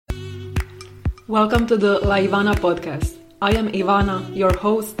Welcome to the La Ivana podcast. I am Ivana, your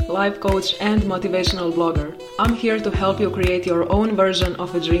host, life coach, and motivational blogger. I'm here to help you create your own version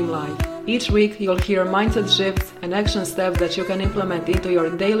of a dream life. Each week, you'll hear mindset shifts and action steps that you can implement into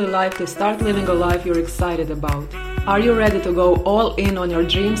your daily life to start living a life you're excited about. Are you ready to go all in on your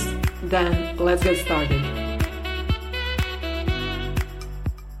dreams? Then let's get started.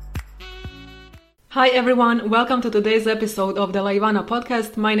 Hi everyone, welcome to today's episode of the La Ivana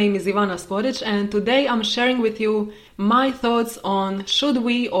podcast. My name is Ivana Sporic and today I'm sharing with you my thoughts on should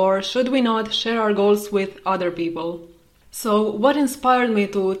we or should we not share our goals with other people. So what inspired me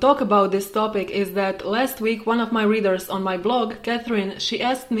to talk about this topic is that last week one of my readers on my blog, Catherine, she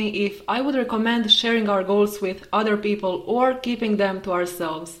asked me if I would recommend sharing our goals with other people or keeping them to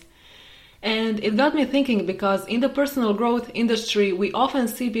ourselves. And it got me thinking because in the personal growth industry, we often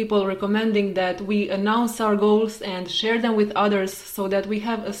see people recommending that we announce our goals and share them with others so that we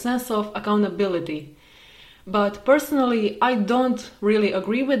have a sense of accountability. But personally, I don't really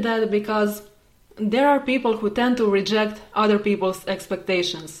agree with that because there are people who tend to reject other people's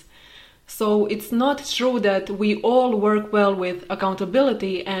expectations. So it's not true that we all work well with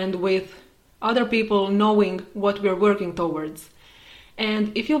accountability and with other people knowing what we're working towards.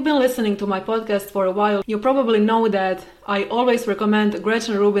 And if you've been listening to my podcast for a while, you probably know that I always recommend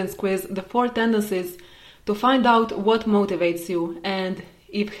Gretchen Rubin's quiz, The 4 Tendencies, to find out what motivates you and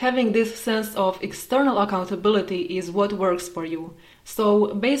if having this sense of external accountability is what works for you.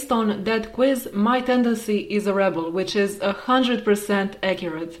 So based on that quiz, my tendency is a rebel, which is 100%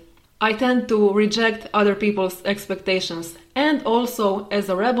 accurate. I tend to reject other people's expectations. And also, as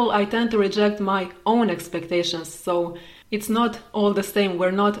a rebel, I tend to reject my own expectations. So it's not all the same,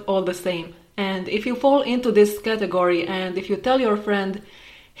 we're not all the same. And if you fall into this category and if you tell your friend,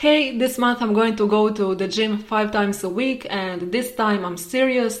 hey, this month I'm going to go to the gym 5 times a week and this time I'm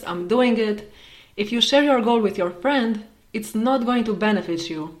serious, I'm doing it. If you share your goal with your friend, it's not going to benefit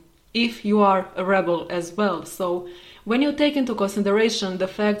you if you are a rebel as well. So when you take into consideration the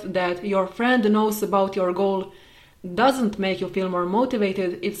fact that your friend knows about your goal doesn't make you feel more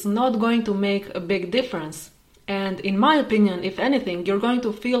motivated, it's not going to make a big difference. And in my opinion, if anything, you're going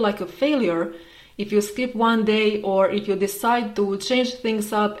to feel like a failure if you skip one day or if you decide to change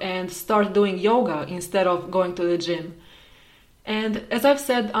things up and start doing yoga instead of going to the gym. And as I've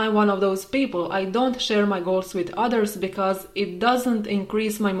said, I'm one of those people. I don't share my goals with others because it doesn't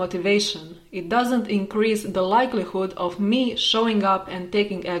increase my motivation. It doesn't increase the likelihood of me showing up and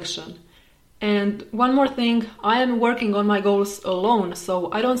taking action. And one more thing, I am working on my goals alone,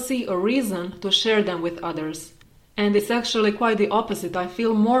 so I don't see a reason to share them with others. And it's actually quite the opposite. I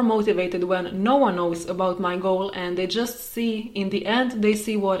feel more motivated when no one knows about my goal and they just see, in the end, they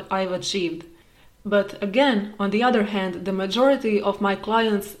see what I've achieved. But again, on the other hand, the majority of my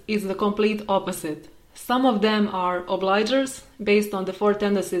clients is the complete opposite. Some of them are obligers, based on the 4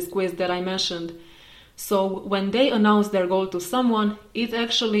 Tendencies quiz that I mentioned. So when they announce their goal to someone, it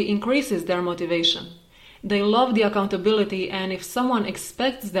actually increases their motivation. They love the accountability, and if someone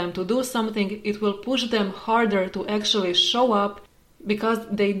expects them to do something, it will push them harder to actually show up because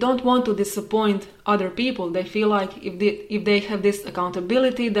they don't want to disappoint other people. They feel like if they have this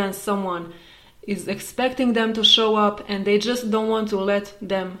accountability, then someone is expecting them to show up and they just don't want to let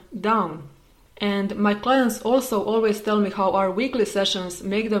them down. And my clients also always tell me how our weekly sessions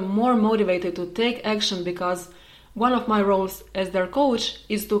make them more motivated to take action because one of my roles as their coach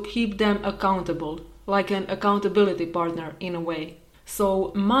is to keep them accountable, like an accountability partner in a way.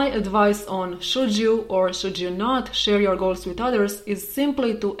 So my advice on should you or should you not share your goals with others is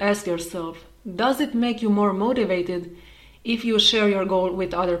simply to ask yourself, does it make you more motivated if you share your goal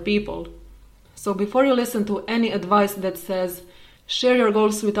with other people? So before you listen to any advice that says, share your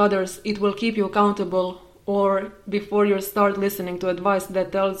goals with others, it will keep you accountable, or before you start listening to advice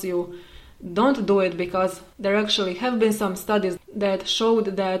that tells you don't do it, because there actually have been some studies that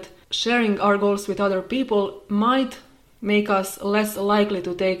showed that sharing our goals with other people might make us less likely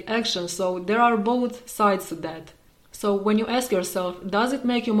to take action. So there are both sides to that. So when you ask yourself, does it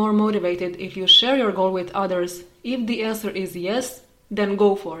make you more motivated if you share your goal with others? If the answer is yes, then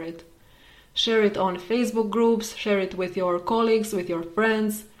go for it. Share it on Facebook groups, share it with your colleagues, with your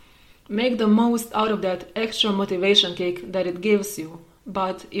friends. Make the most out of that extra motivation kick that it gives you.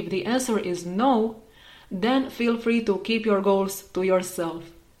 But if the answer is no, then feel free to keep your goals to yourself.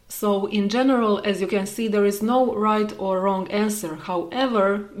 So in general, as you can see, there is no right or wrong answer.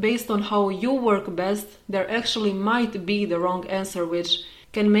 However, based on how you work best, there actually might be the wrong answer, which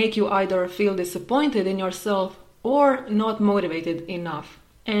can make you either feel disappointed in yourself or not motivated enough.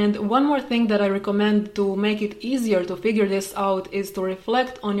 And one more thing that I recommend to make it easier to figure this out is to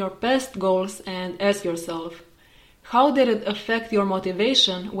reflect on your past goals and ask yourself, how did it affect your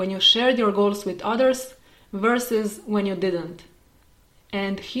motivation when you shared your goals with others versus when you didn't?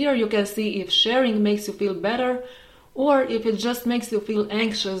 And here you can see if sharing makes you feel better or if it just makes you feel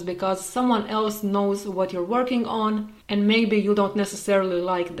anxious because someone else knows what you're working on and maybe you don't necessarily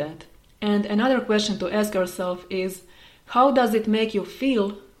like that. And another question to ask yourself is, how does it make you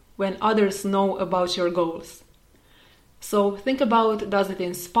feel when others know about your goals? So think about, does it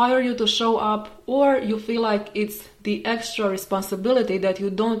inspire you to show up, or you feel like it's the extra responsibility that you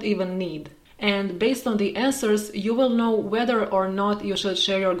don't even need? And based on the answers, you will know whether or not you should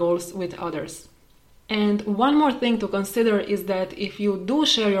share your goals with others. And one more thing to consider is that if you do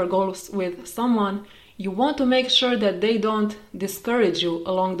share your goals with someone, you want to make sure that they don't discourage you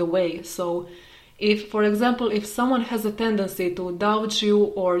along the way. So if, for example, if someone has a tendency to doubt you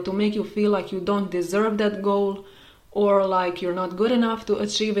or to make you feel like you don't deserve that goal or like you're not good enough to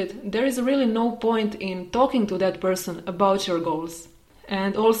achieve it, there is really no point in talking to that person about your goals.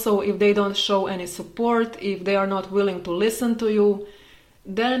 And also, if they don't show any support, if they are not willing to listen to you,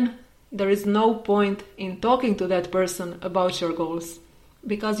 then there is no point in talking to that person about your goals.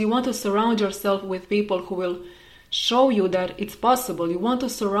 Because you want to surround yourself with people who will show you that it's possible. You want to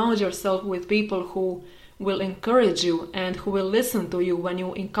surround yourself with people who will encourage you and who will listen to you when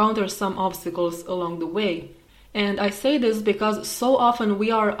you encounter some obstacles along the way. And I say this because so often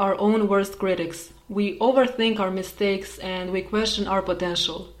we are our own worst critics. We overthink our mistakes and we question our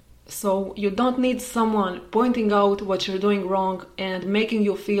potential. So you don't need someone pointing out what you're doing wrong and making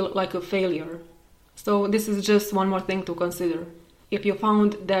you feel like a failure. So this is just one more thing to consider. If you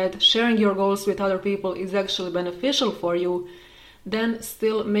found that sharing your goals with other people is actually beneficial for you, then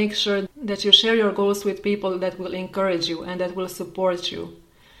still make sure that you share your goals with people that will encourage you and that will support you.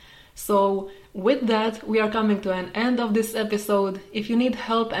 So with that, we are coming to an end of this episode. If you need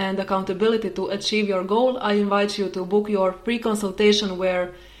help and accountability to achieve your goal, I invite you to book your free consultation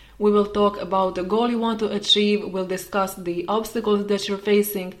where we will talk about the goal you want to achieve, we'll discuss the obstacles that you're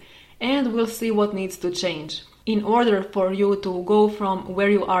facing, and we'll see what needs to change in order for you to go from where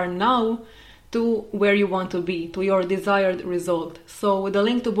you are now to where you want to be, to your desired result. So the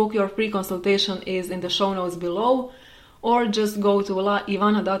link to book your free consultation is in the show notes below, or just go to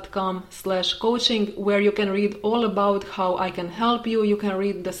laivana.com/coaching where you can read all about how I can help you. You can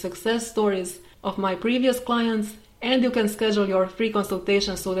read the success stories of my previous clients, and you can schedule your free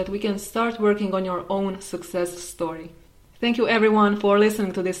consultation so that we can start working on your own success story. Thank you everyone for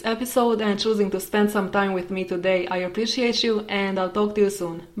listening to this episode and choosing to spend some time with me today. I appreciate you and I'll talk to you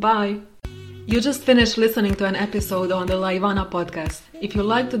soon. Bye! You just finished listening to an episode on the Laivana podcast. If you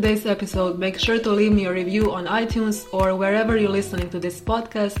liked today's episode, make sure to leave me a review on iTunes or wherever you're listening to this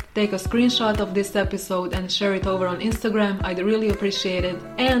podcast. Take a screenshot of this episode and share it over on Instagram. I'd really appreciate it.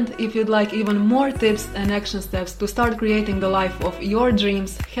 And if you'd like even more tips and action steps to start creating the life of your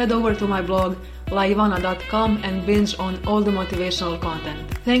dreams, head over to my blog laivana.com and binge on all the motivational content.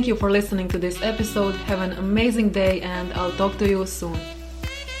 Thank you for listening to this episode. Have an amazing day and I'll talk to you soon.